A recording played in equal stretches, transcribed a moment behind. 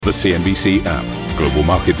The CNBC app. Global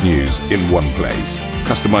market news in one place.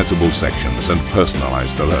 Customizable sections and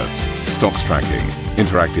personalized alerts. Stocks tracking,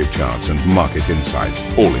 interactive charts and market insights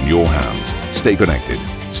all in your hands. Stay connected.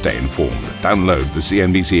 Stay informed. Download the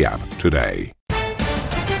CNBC app today.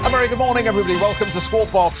 A very good morning, everybody. Welcome to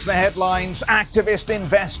Squawk Box. The headlines: activist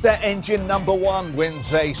investor engine number one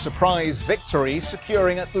wins a surprise victory,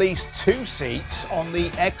 securing at least 2 seats on the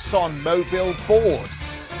ExxonMobil board,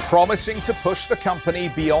 promising to push the company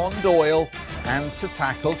beyond oil and to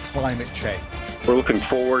tackle climate change. We're looking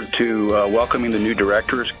forward to welcoming the new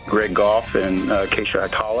directors, Greg Goff and Keisha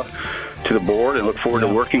Atala, to the board, and look forward to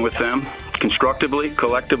working with them constructively,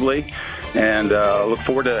 collectively, and look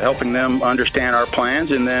forward to helping them understand our plans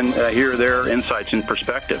and then hear their insights and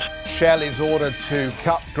perspectives. Shell is ordered to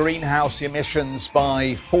cut greenhouse emissions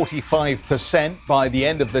by 45% by the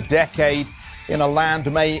end of the decade in a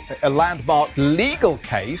landmark legal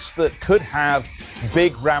case that could have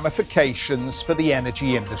big ramifications for the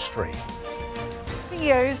energy industry.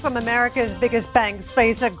 CEOs from America's biggest banks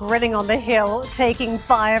face a grilling on the Hill, taking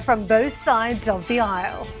fire from both sides of the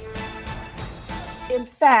aisle. In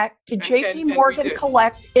fact, did JP Morgan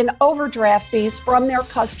collect in overdraft fees from their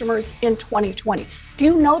customers in 2020? Do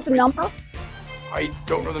you know the number? I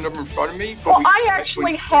don't know the number in front of me. But well, I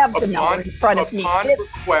actually have the number in front of me.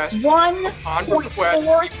 It's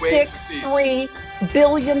 $1.463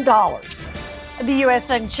 billion. The US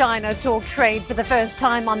and China talk trade for the first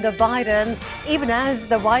time under Biden, even as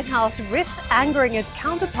the White House risks angering its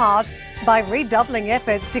counterpart by redoubling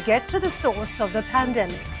efforts to get to the source of the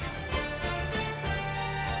pandemic.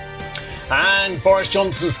 And Boris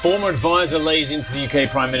Johnson's former advisor lays into the UK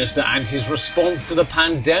Prime Minister and his response to the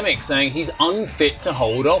pandemic, saying he's unfit to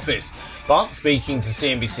hold office. But speaking to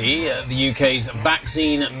CNBC, the UK's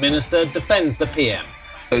vaccine minister defends the PM.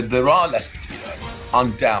 There are lessons to be learned,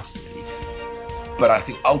 undoubtedly. But I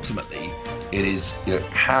think ultimately it is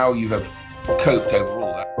how you have coped overall.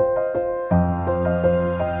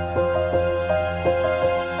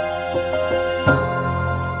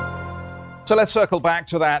 So let's circle back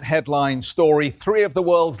to that headline story. 3 of the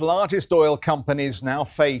world's largest oil companies now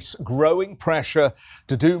face growing pressure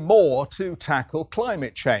to do more to tackle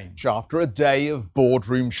climate change after a day of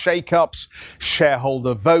boardroom shakeups,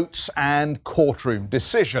 shareholder votes and courtroom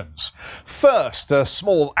decisions. First, a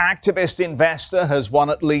small activist investor has won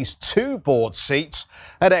at least 2 board seats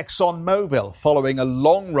at ExxonMobil following a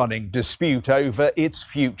long-running dispute over its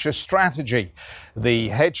future strategy. The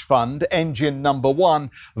hedge fund, engine number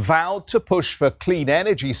one, vowed to push for clean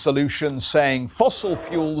energy solutions, saying fossil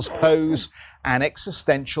fuels pose an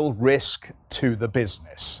existential risk to the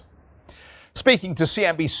business. Speaking to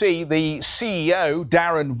CNBC, the CEO,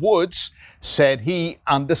 Darren Woods, said he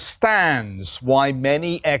understands why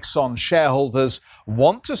many Exxon shareholders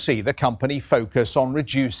want to see the company focus on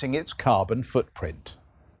reducing its carbon footprint.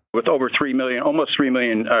 With over 3 million, almost 3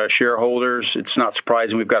 million shareholders, it's not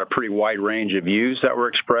surprising we've got a pretty wide range of views that were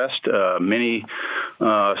expressed. Many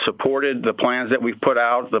supported the plans that we've put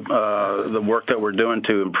out, the work that we're doing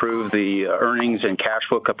to improve the earnings and cash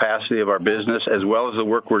flow capacity of our business, as well as the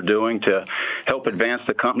work we're doing to help advance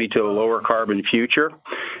the company to a lower carbon future.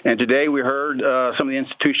 And today we heard some of the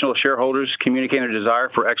institutional shareholders communicating a desire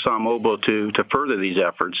for ExxonMobil to further these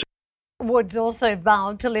efforts. Woods also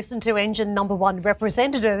vowed to listen to engine number one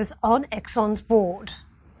representatives on Exxon's board.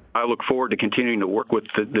 I look forward to continuing to work with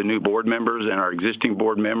the new board members and our existing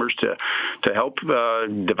board members to help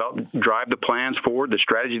drive the plans forward, the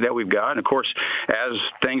strategy that we've got. And of course, as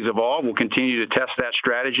things evolve, we'll continue to test that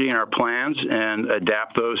strategy and our plans and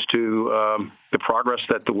adapt those to the progress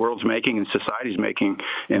that the world's making and society's making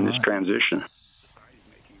in this transition.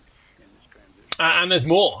 And there's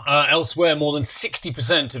more. Elsewhere, more than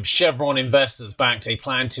 60% of Chevron investors backed a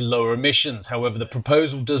plan to lower emissions. However, the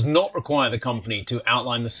proposal does not require the company to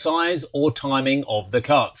outline the size or timing of the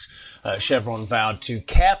cuts. Chevron vowed to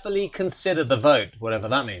carefully consider the vote, whatever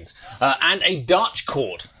that means. And a Dutch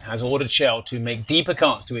court has ordered Shell to make deeper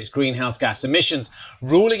cuts to its greenhouse gas emissions,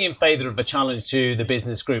 ruling in favour of a challenge to the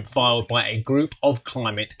business group filed by a group of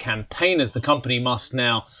climate campaigners. The company must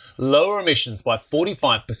now lower emissions by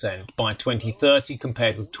 45% by 2030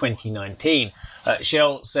 compared with 2019.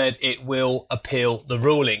 Shell said it will appeal the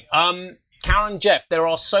ruling. Karen, Jeff, there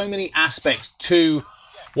are so many aspects to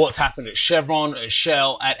what's happened at Chevron, at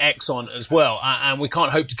Shell, at Exxon as well. And we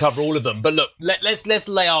can't hope to cover all of them. But look, let's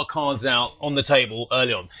lay our cards out on the table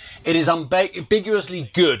early on. It is ambiguously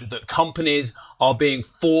good that companies are being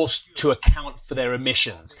forced to account for their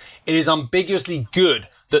emissions. It is ambiguously good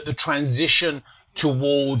that the transition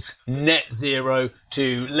towards net zero,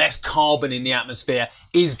 to less carbon in the atmosphere,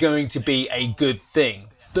 is going to be a good thing.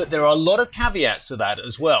 But there are a lot of caveats to that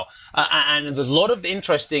as well. And there's a lot of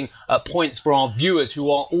interesting points for our viewers who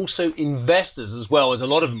are also investors as well, as a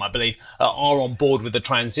lot of them, I believe, are on board with the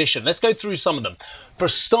transition. Let's go through some of them. For a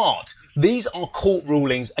start, these are court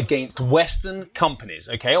rulings against Western companies,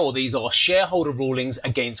 okay? Or these are shareholder rulings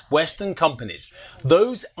against Western companies.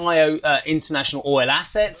 Those international oil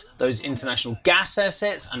assets, those international gas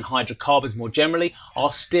assets and hydrocarbons more generally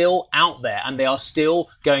are still out there, and they are still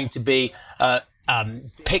going to be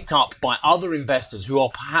picked up by other investors who are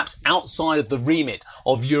perhaps outside of the remit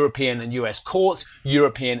of European and US courts,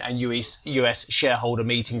 European and US shareholder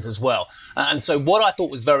meetings as well. And so what I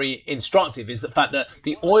thought was very instructive is the fact that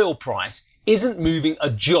the oil price isn't moving a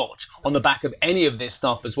jot on the back of any of this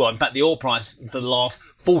stuff as well. In fact, the oil price for the last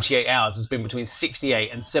 48 hours has been between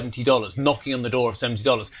 $68 and $70, knocking on the door of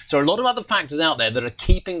 $70. So a lot of other factors out there that are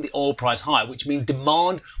keeping the oil price high, which mean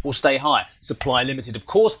demand will stay high. Supply limited, of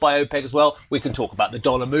course, by OPEC as well. We can talk about the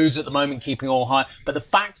dollar moves at the moment, keeping oil high. But the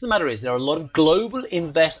fact of the matter is there are a lot of global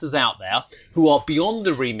investors out there who are beyond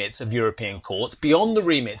the remits of European courts, beyond the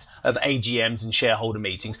remits of AGMs and shareholder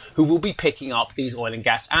meetings, who will be picking up these oil and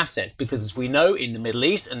gas assets. Because as we know, in the Middle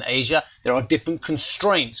East and Asia, there are different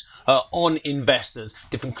constraints on investors,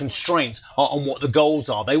 different constraints on what the goals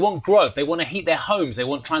are. They want growth. They want to heat their homes. They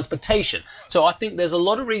want transportation. So I think there's a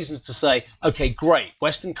lot of reasons to say, okay, great,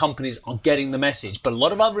 Western companies are getting the message, but a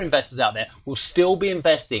lot of other investors out there will still be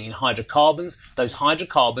investing in hydrocarbons. Those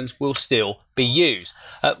hydrocarbons will still be used.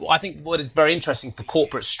 I think what is very interesting for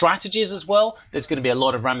corporate strategies as well, there's going to be a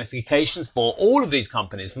lot of ramifications for all of these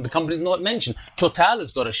companies, from the companies not mentioned. Total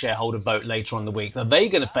has got a shareholder vote later on in the week. Are they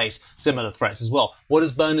going to face similar threats as well? What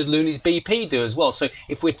does Bernard Looney's BP do as well? So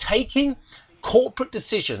if we're taking corporate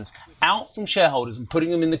decisions out from shareholders and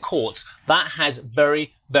putting them in the courts, that has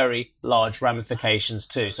very, very large ramifications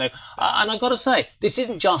too. So, and I've got to say, this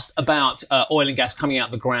isn't just about oil and gas coming out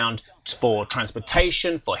of the ground for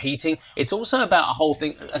transportation, for heating. It's also about a whole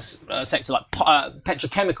thing, a sector like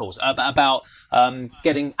petrochemicals, about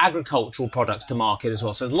getting agricultural products to market as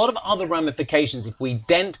well. So there's a lot of other ramifications if we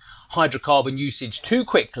dent hydrocarbon usage too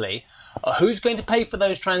quickly. Who's going to pay for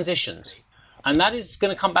those transitions? And that is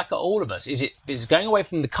going to come back at all of us. Is it going away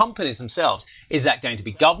from the companies themselves? Is that going to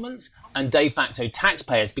be governments and de facto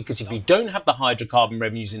taxpayers? Because if you don't have the hydrocarbon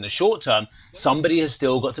revenues in the short term, somebody has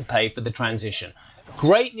still got to pay for the transition.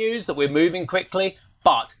 Great news that we're moving quickly,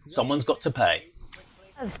 but someone's got to pay.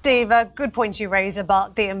 Steve, a good point you raise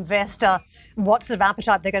about the investor. What sort of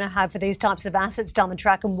appetite they're going to have for these types of assets down the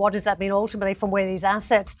track, and what does that mean ultimately from where these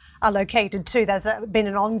assets are located to? There's been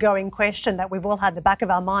an ongoing question that we've all had in the back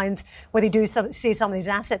of our minds, whether you do see some of these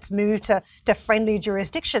assets move to friendly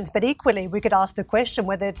jurisdictions. But equally, we could ask the question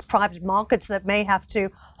whether it's private markets that may have to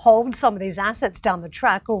hold some of these assets down the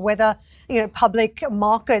track, or whether public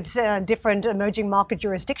markets, different emerging market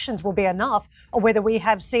jurisdictions will be enough, or whether we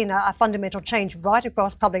have seen a fundamental change right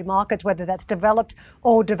across public markets, whether that's developed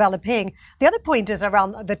or developing. The other point is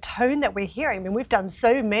around the tone that we're hearing. I mean, we've done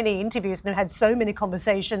so many interviews and had so many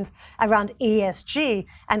conversations around ESG,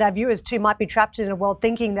 and our viewers too might be trapped in a world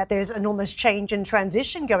thinking that there's enormous change and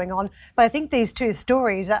transition going on. But I think these two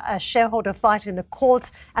stories, a shareholder fight in the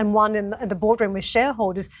courts and one in the boardroom with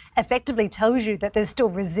shareholders, effectively tells you that there's still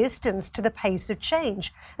resistance to the pace of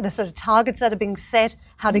change and the sort of targets that are being set,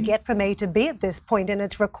 how to get from A to B at this point, and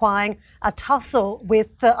it's requiring a tussle with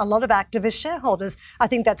a lot of activist shareholders. I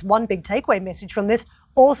think that's one big takeaway message from this.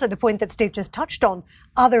 Also, the point that Steve just touched on,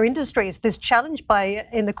 other industries, this challenge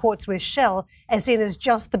in the courts with Shell, as seen as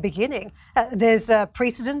just the beginning. There's a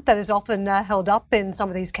precedent that is often held up in some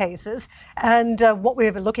of these cases. And what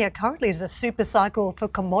we're looking at currently is a super cycle for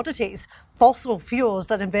commodities, fossil fuels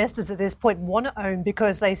that investors at this point want to own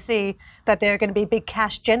because they see that they're going to be big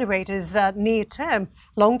cash generators near term.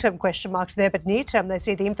 Long term question marks there, but near term they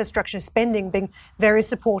see the infrastructure spending being very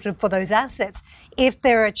supportive for those assets. If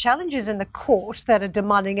there are challenges in the court that are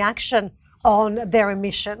demanding action on their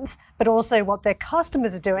emissions, but also what their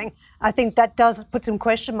customers are doing, I think that does put some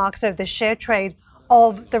question marks over the share trade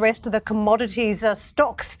of the rest of the commodities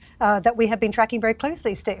stocks that we have been tracking very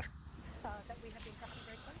closely, Steve.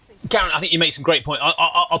 Karen, I think you make some great points.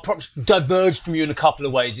 I'll probably diverge from you in a couple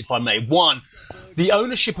of ways, if I may. One, the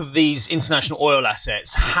ownership of these international oil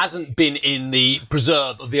assets hasn't been in the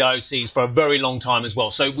preserve of the IOCs for a very long time as well.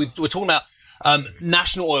 So we're talking about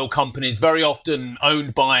national oil companies, very often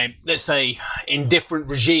owned by, let's say, in different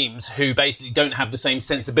regimes who basically don't have the same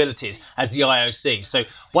sensibilities as the IOC. So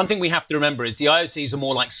one thing we have to remember is the IOCs are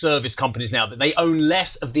more like service companies now, that they own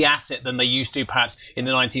less of the asset than they used to perhaps in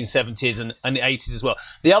the 1970s and the 80s as well.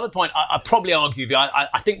 The other point, I probably argue with you,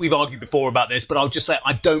 I think we've argued before about this, but I'll just say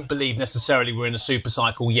I don't believe necessarily we're in a super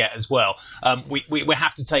cycle yet as well. We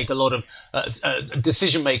have to take a lot of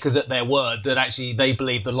decision makers at their word that actually they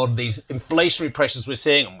believe that a lot of these inflationary pressures we're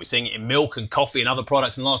seeing, and we're seeing it in milk and coffee and other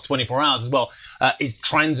products in the last 24 hours as well, is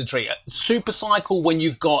transitory. Super cycle when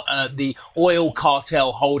you've got the oil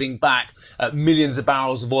cartel holding back millions of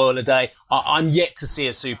barrels of oil a day. I'm yet to see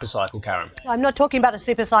a super cycle, Karen. I'm not talking about a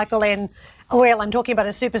super cycle in oil. I'm talking about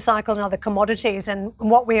a super cycle in other commodities. And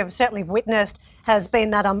what we have certainly witnessed has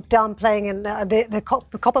been that downplaying in the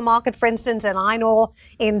copper market, for instance, in iron ore,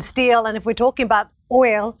 in steel. And if we're talking about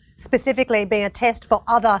oil specifically being a test for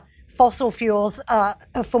other fossil fuels,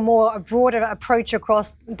 for a broader approach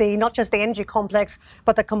across not just the energy complex,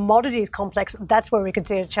 but the commodities complex, that's where we could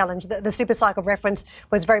see a challenge. The super cycle reference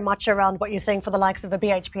was very much around what you're seeing for the likes of a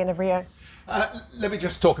BHP and a Rio. Let me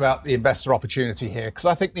just talk about the investor opportunity here, because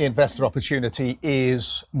I think the investor opportunity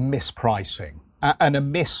is mispricing and a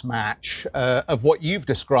mismatch of what you've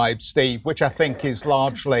described, Steve, which I think is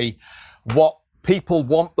largely what people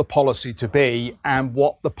want the policy to be and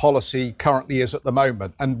what the policy currently is at the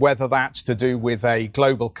moment, and whether that's to do with a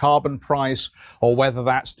global carbon price or whether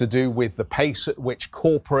that's to do with the pace at which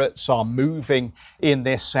corporates are moving in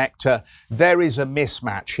this sector. There is a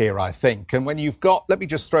mismatch here, I think. And when you've got, let me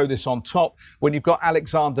just throw this on top, when you've got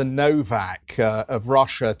Alexander Novak of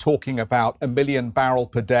Russia talking about 1 million barrel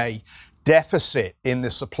per day deficit in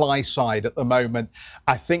the supply side at the moment,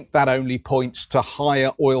 I think that only points to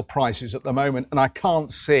higher oil prices at the moment. And I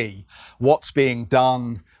can't see what's being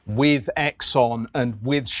done with Exxon and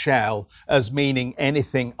with Shell as meaning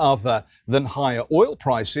anything other than higher oil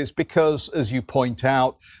prices, because, as you point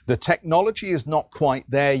out, the technology is not quite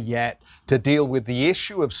there yet to deal with the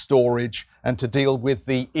issue of storage and to deal with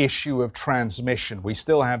the issue of transmission. We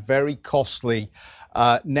still have very costly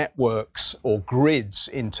networks or grids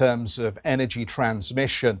in terms of energy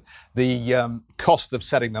transmission. The cost of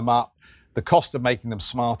setting them up, the cost of making them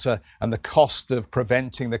smarter, and the cost of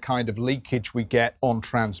preventing the kind of leakage we get on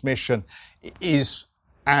transmission is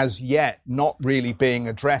as yet not really being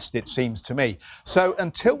addressed, it seems to me. So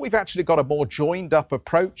until we've actually got a more joined up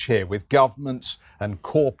approach here with governments and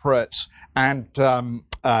corporates and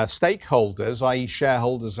stakeholders, i.e.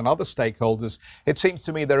 shareholders and other stakeholders, it seems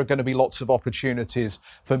to me there are going to be lots of opportunities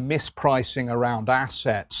for mispricing around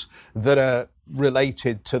assets that are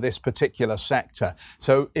related to this particular sector.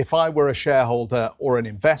 So if I were a shareholder or an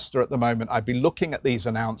investor at the moment, I'd be looking at these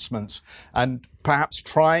announcements and perhaps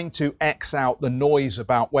trying to X out the noise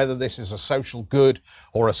about whether this is a social good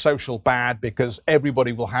or a social bad, because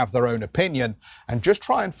everybody will have their own opinion, and just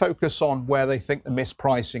try and focus on where they think the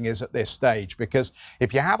mispricing is at this stage. Because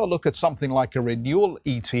if you have a look at something like a renewal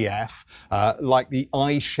ETF, like the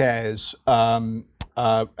iShares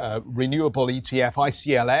renewable ETF,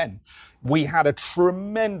 ICLN, we had a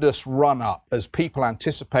tremendous run up as people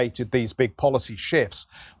anticipated these big policy shifts.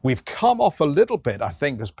 We've come off a little bit, I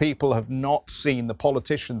think, as people have not seen the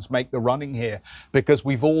politicians make the running here, because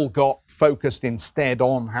we've all got focused instead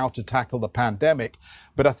on how to tackle the pandemic.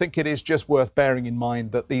 But I think it is just worth bearing in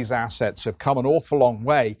mind that these assets have come an awful long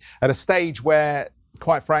way at a stage where,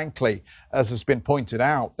 quite frankly, as has been pointed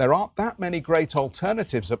out, there aren't that many great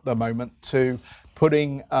alternatives at the moment to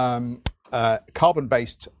putting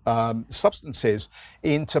carbon-based substances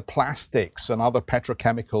into plastics and other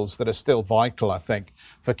petrochemicals that are still vital, I think,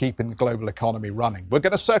 for keeping the global economy running. We're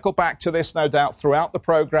going to circle back to this, no doubt, throughout the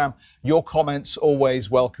programme. Your comments always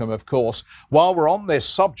welcome, of course. While we're on this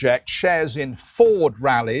subject, shares in Ford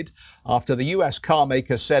rallied after the US car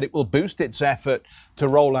maker said it will boost its effort to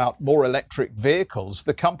roll out more electric vehicles.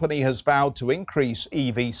 The company has vowed to increase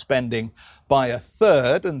EV spending by a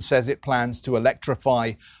third and says it plans to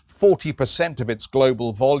electrify 40% of its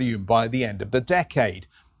global volume by the end of the decade.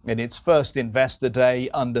 In its first investor day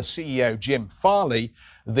under CEO Jim Farley,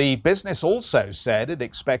 the business also said it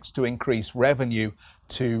expects to increase revenue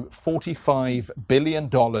to $45 billion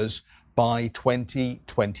by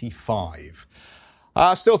 2025.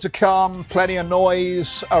 Still to come, plenty of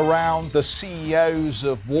noise around the CEOs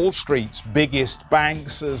of Wall Street's biggest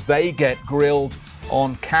banks as they get grilled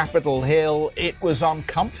on Capitol Hill. It was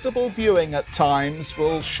uncomfortable viewing at times.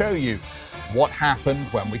 We'll show you what happened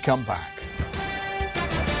when we come back.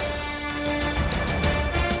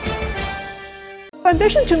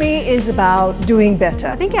 Ambition to me is about doing better.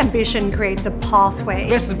 I think ambition creates a pathway.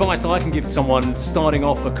 The best advice I can give to someone starting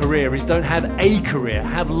off a career is don't have a career,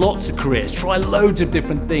 have lots of careers, try loads of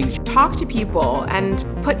different things. Talk to people and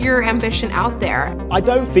put your ambition out there. I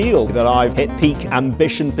don't feel that I've hit peak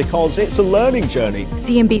ambition because it's a learning journey.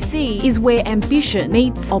 CNBC is where ambition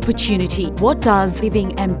meets opportunity. What does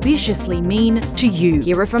living ambitiously mean to you?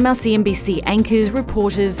 Hear it from our CNBC anchors,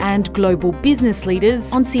 reporters and global business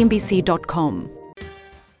leaders on CNBC.com.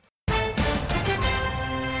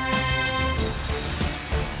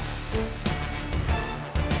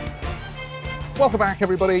 Welcome back,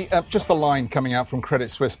 everybody. Just a line coming out from Credit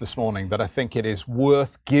Suisse this morning that I think it is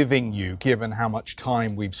worth giving you, given how much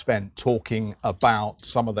time we've spent talking about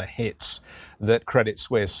some of the hits that Credit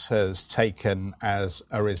Suisse has taken as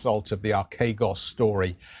a result of the Archegos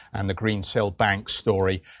story and the Greensill Bank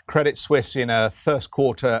story. Credit Suisse, in a first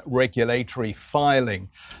quarter regulatory filing,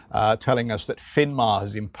 telling us that FINMA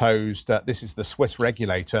has imposed, this is the Swiss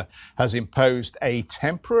regulator, has imposed a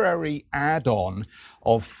temporary add-on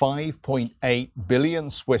of 5.8 billion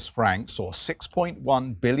Swiss francs or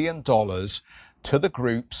 $6.1 billion to the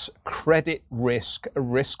group's credit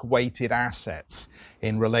risk-weighted assets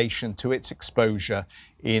in relation to its exposure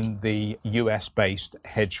in the US-based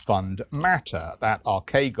hedge fund matter. That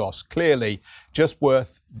Archegos, clearly just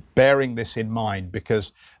worth bearing this in mind,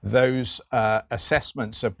 because those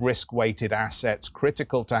assessments of risk-weighted assets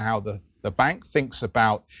critical to how the bank thinks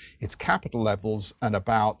about its capital levels and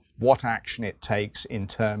about what action it takes in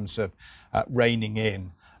terms of reining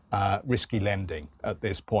in risky lending at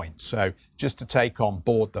this point. So just to take on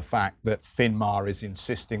board the fact that FINMA is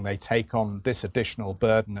insisting they take on this additional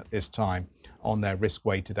burden at this time on their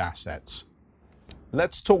risk-weighted assets.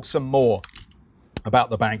 Let's talk some more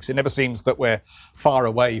about the banks. It never seems that we're far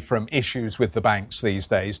away from issues with the banks these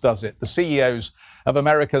days, does it? The CEOs of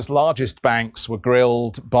America's largest banks were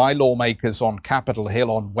grilled by lawmakers on Capitol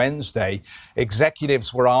Hill on Wednesday.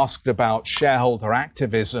 Executives were asked about shareholder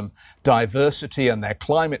activism, diversity, and their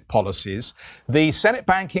climate policies. The Senate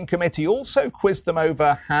Banking Committee also quizzed them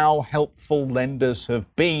over how helpful lenders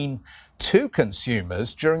have been to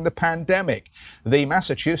consumers during the pandemic. The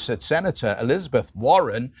Massachusetts Senator Elizabeth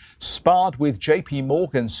Warren sparred with JP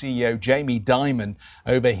Morgan CEO Jamie Dimon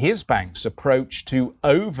over his bank's approach to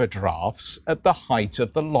overdrafts at the height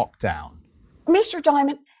of the lockdown. Mr.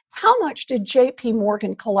 Dimon, how much did JP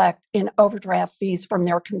Morgan collect in overdraft fees from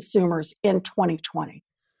their consumers in 2020?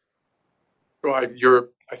 Well, I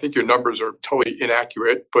think your numbers are totally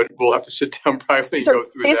inaccurate, but we'll have to sit down privately and go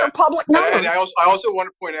through that. These are public numbers. And I also want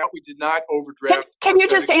to point out we did not overdraft. Can you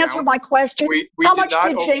just answer my question? How much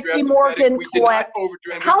did JP Morgan collect?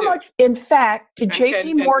 How much, in fact, did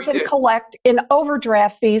JP Morgan collect in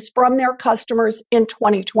overdraft fees from their customers in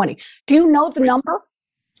 2020? Do you know the number?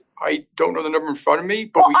 I don't know the number in front of me,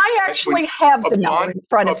 but I actually have the number in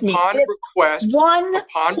front of me. It's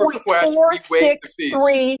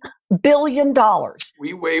 $1.463 billion.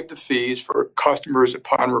 We waived the fees for customers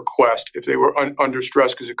upon request if they were under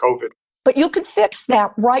stress because of COVID. But you can fix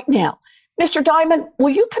that right now. Mr. Dimon,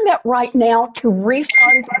 will you commit right now to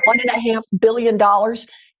refund the $1.5 billion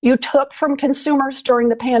you took from consumers during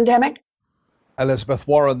the pandemic? Elizabeth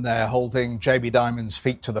Warren there holding Jamie Dimon's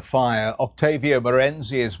feet to the fire. Octavio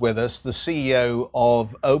Morenzi is with us, the CEO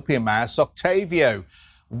of Opiumas. Octavio,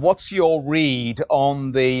 what's your read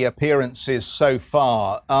on the appearances so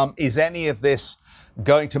far? Is any of this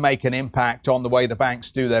going to make an impact on the way the banks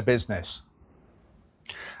do their business?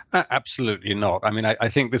 Absolutely not. I mean, I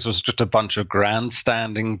think this was just a bunch of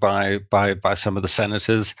grandstanding by some of the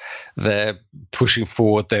senators. They're pushing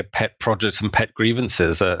forward their pet projects and pet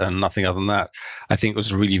grievances and nothing other than that. I think it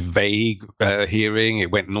was a really vague hearing.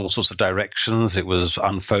 It went in all sorts of directions. It was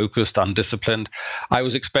unfocused, undisciplined. I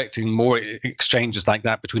was expecting more exchanges like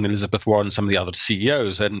that between Elizabeth Warren and some of the other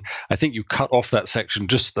CEOs. And I think you cut off that section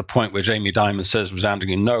just at the point where Jamie Dimon says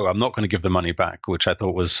resoundingly, no, I'm not going to give the money back, which I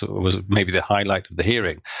thought was maybe the highlight of the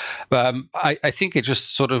hearing. I think it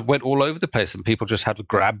just sort of went all over the place and people just had a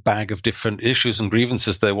grab bag of different issues and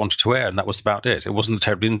grievances they wanted to air, and that was about it. It wasn't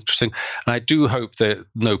terribly interesting. And I do hope that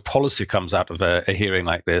no policy comes out of a hearing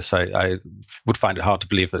like this. I would find it hard to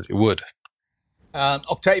believe that it would.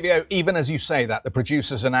 Octavio, even as you say that, the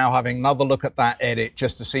producers are now having another look at that edit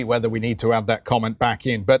just to see whether we need to add that comment back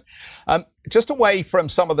in. But just away from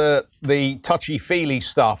some of the touchy-feely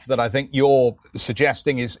stuff that I think you're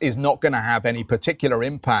suggesting is not going to have any particular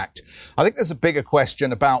impact, I think there's a bigger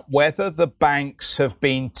question about whether the banks have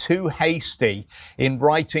been too hasty in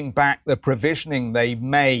writing back the provisioning they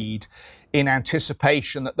made in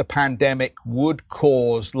anticipation that the pandemic would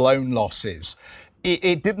cause loan losses.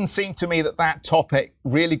 it didn't seem to me that topic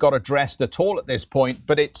really got addressed at all at this point,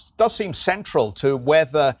 but it does seem central to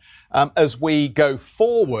whether, as we go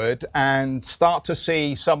forward and start to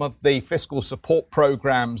see some of the fiscal support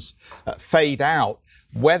programs fade out,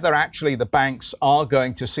 whether actually the banks are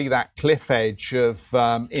going to see that cliff edge of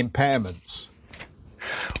impairments.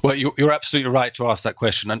 Well, you're absolutely right to ask that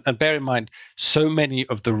question. And bear in mind, so many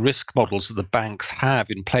of the risk models that the banks have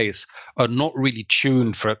in place are not really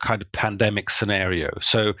tuned for a kind of pandemic scenario.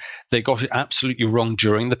 So they got it absolutely wrong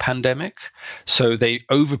during the pandemic. So they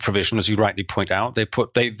over-provisioned, as you rightly point out. They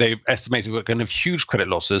estimated we were going to have huge credit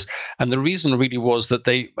losses. And the reason really was that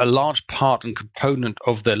a large part and component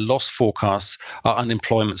of their loss forecasts are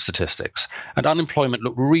unemployment statistics. And unemployment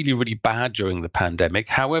looked really, really bad during the pandemic.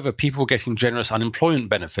 However, people were getting generous unemployment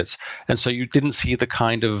benefits. And so you didn't see the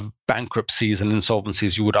kind of bankruptcies and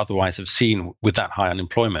insolvencies you would otherwise have seen with that high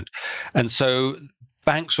unemployment. And so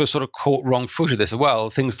banks were sort of caught wrong-footed. They said, well,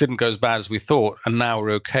 things didn't go as bad as we thought, and now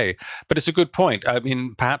we're okay. But it's a good point. I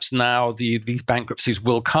mean, perhaps now these bankruptcies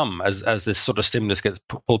will come as this sort of stimulus gets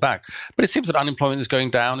pulled back. But it seems that unemployment is going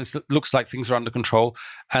down. It looks like things are under control,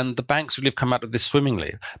 and the banks really have come out of this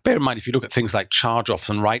swimmingly. Bear in mind, if you look at things like charge-offs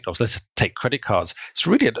and write-offs, let's take credit cards, it's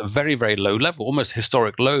really at a very, very low level, almost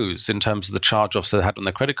historic lows in terms of the charge-offs they had on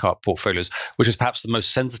their credit card portfolios, which is perhaps the most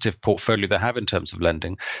sensitive portfolio they have in terms of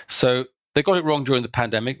lending. So they got it wrong during the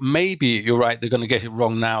pandemic. Maybe you're right, they're going to get it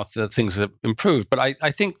wrong now that things have improved. But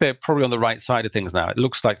I think they're probably on the right side of things now. It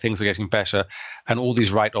looks like things are getting better, and all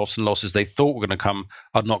these write-offs and losses they thought were going to come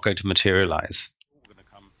are not going to materialize.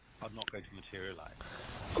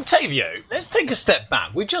 Octavio, let's take a step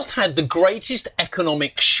back. We just had the greatest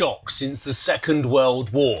economic shock since the Second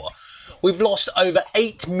World War. We've lost over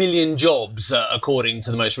 8 million jobs, according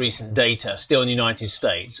to the most recent data, still in the United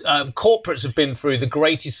States. Corporates have been through the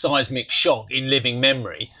greatest seismic shock in living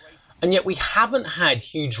memory. And yet we haven't had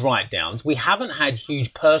huge write-downs. We haven't had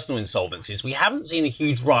huge personal insolvencies. We haven't seen a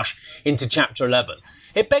huge rush into Chapter 11.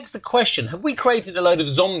 It begs the question, have we created a load of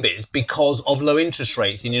zombies because of low interest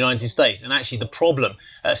rates in the United States? And actually the problem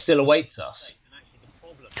still awaits us.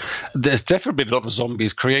 There's definitely been a lot of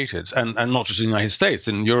zombies created, and not just in the United States,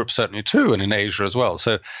 in Europe certainly too, and in Asia as well.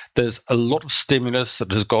 So there's a lot of stimulus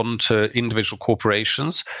that has gone to individual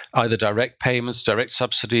corporations, either direct payments, direct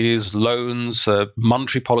subsidies, loans,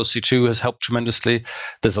 monetary policy too has helped tremendously.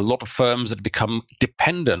 There's a lot of firms that have become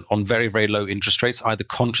dependent on very, very low interest rates, either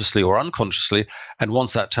consciously or unconsciously, and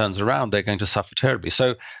once that turns around, they're going to suffer terribly.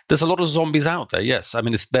 So there's a lot of zombies out there, yes. I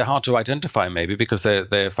mean, they're hard to identify maybe because their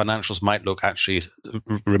financials might look actually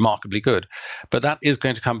remarkably good. But that is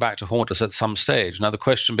going to come back to haunt us at some stage. Now, the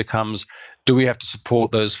question becomes, do we have to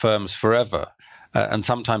support those firms forever? And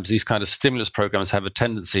sometimes these kind of stimulus programs have a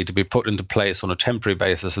tendency to be put into place on a temporary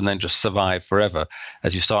basis and then just survive forever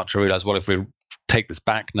as you start to realize, well, if we take this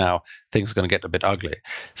back now, things are going to get a bit ugly.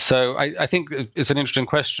 So I think it's an interesting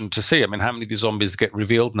question to see. I mean, how many of these zombies get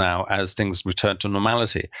revealed now as things return to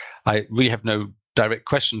normality? I really have no direct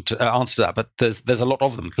question to answer that, but there's a lot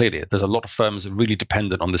of them, clearly. There's a lot of firms that are really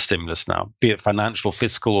dependent on the stimulus now, be it financial,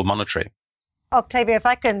 fiscal, or monetary. Octavia, if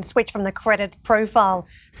I can switch from the credit profile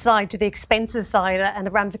side to the expenses side and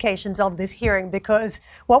the ramifications of this hearing, because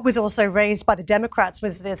what was also raised by the Democrats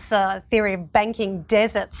was this theory of banking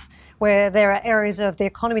deserts, where there are areas of the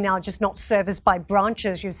economy now just not serviced by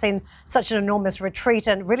branches. You've seen such an enormous retreat,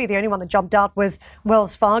 and really the only one that jumped out was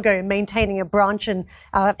Wells Fargo maintaining a branch in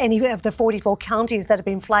any of the 44 counties that have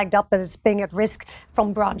been flagged up as being at risk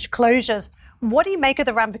from branch closures. What do you make of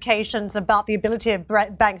the ramifications about the ability of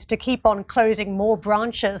banks to keep on closing more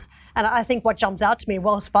branches? And I think what jumps out to me,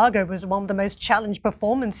 Wells Fargo was one of the most challenged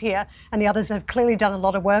performers here, and the others have clearly done a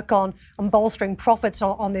lot of work on bolstering profits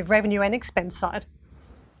on the revenue and expense side.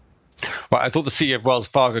 Well, I thought the CEO of Wells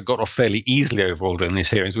Fargo got off fairly easily overall in these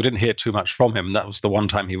hearings. We didn't hear too much from him. That was the one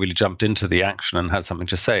time he really jumped into the action and had something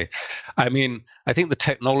to say. I mean, I think the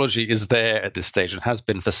technology is there at this stage and has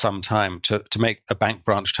been for some time to make a bank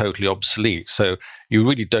branch totally obsolete. So you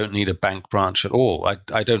really don't need a bank branch at all.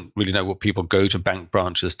 I don't really know what people go to bank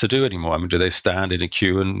branches to do anymore. I mean, do they stand in a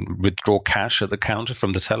queue and withdraw cash at the counter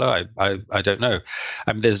from the teller? I don't know.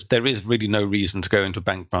 I mean, there is really no reason to go into a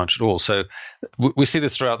bank branch at all. So we see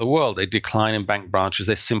this throughout the world. They decline in bank branches.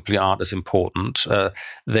 They simply aren't as important.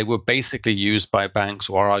 They were basically used by banks,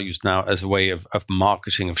 or are used now, as a way of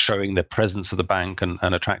marketing, of showing the presence of the bank and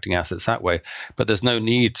attracting assets that way. But there's no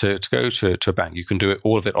need to go to a bank. You can do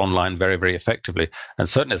all of it online very, very effectively. And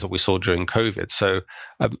certainly that's what we saw during COVID. So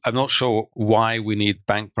I'm not sure why we need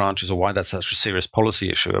bank branches or why that's such a serious policy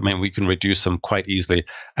issue. I mean, we can reduce them quite easily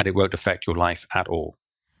and it won't affect your life at all.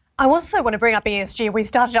 I also want to bring up ESG. We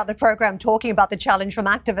started out the program talking about the challenge from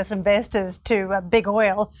activist investors to big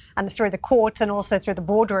oil and through the courts and also through the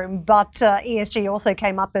boardroom. But ESG also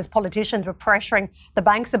came up as politicians were pressuring the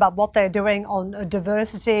banks about what they're doing on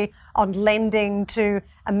diversity, on lending to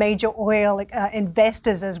major oil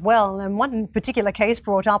investors as well. And one particular case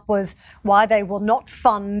brought up was why they will not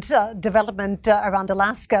fund development around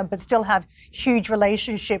Alaska, but still have huge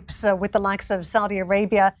relationships with the likes of Saudi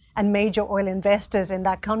Arabia and major oil investors in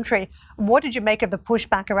that country. What did you make of the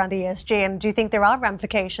pushback around ESG, and do you think there are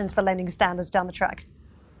ramifications for lending standards down the track?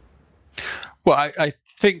 Well, I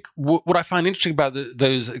think what I find interesting about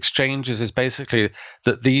those exchanges is basically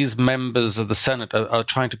that these members of the Senate are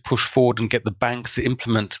trying to push forward and get the banks to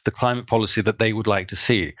implement the climate policy that they would like to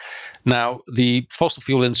see. Now, the fossil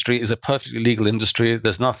fuel industry is a perfectly legal industry.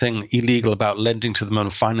 There's nothing illegal about lending to them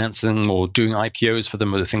or financing them or doing IPOs for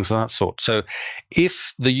them or things of that sort. So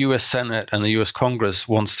if the US Senate and the US Congress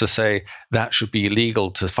wants to say that should be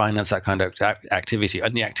illegal to finance that kind of activity,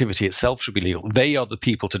 and the activity itself should be legal, they are the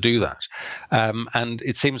people to do that. And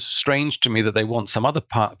it seems strange to me that they want some other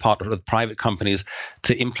part of the private companies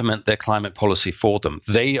to implement their climate policy for them.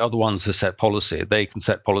 They are the ones who set policy. They can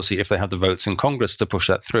set policy if they have the votes in Congress to push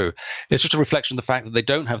that through. It's just a reflection of the fact that they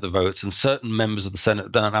don't have the votes, and certain members of the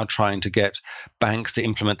Senate are now trying to get banks to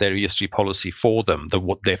implement their ESG policy for them,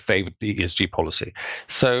 their favorite ESG policy.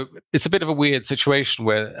 So it's a bit of a weird situation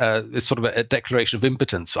where it's sort of a declaration of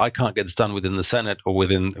impotence. I can't get this done within the Senate or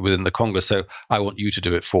within the Congress, so I want you to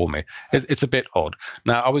do it for me. It's a bit odd.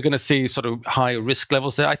 Now, are we going to see sort of higher risk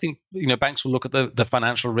levels there? I think banks will look at the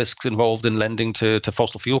financial risks involved in lending to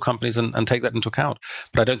fossil fuel companies and take that into account.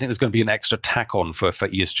 But I don't think there's going to be an extra tack on for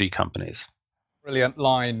ESG companies. Brilliant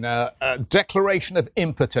line. Declaration of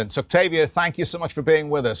impotence. Octavio, thank you so much for being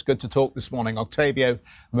with us. Good to talk this morning. Octavio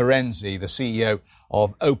Morenzi, the CEO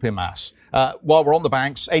of Opimas. While we're on the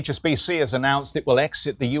banks, HSBC has announced it will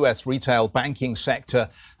exit the US retail banking sector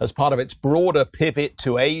as part of its broader pivot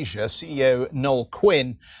to Asia. CEO Noel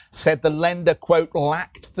Quinn said the lender, quote,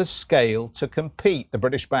 lacked the scale to compete. The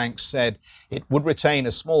British bank said it would retain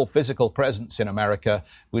a small physical presence in America,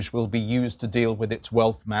 which will be used to deal with its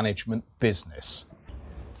wealth management business.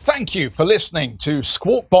 Thank you for listening to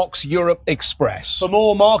Squawk Box Europe Express. For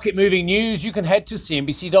more market-moving news, you can head to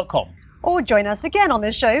cnbc.com. Or join us again on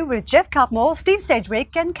the show with Jeff Cutmore, Steve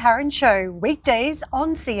Sedgwick and Karen Cho, weekdays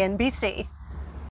on CNBC.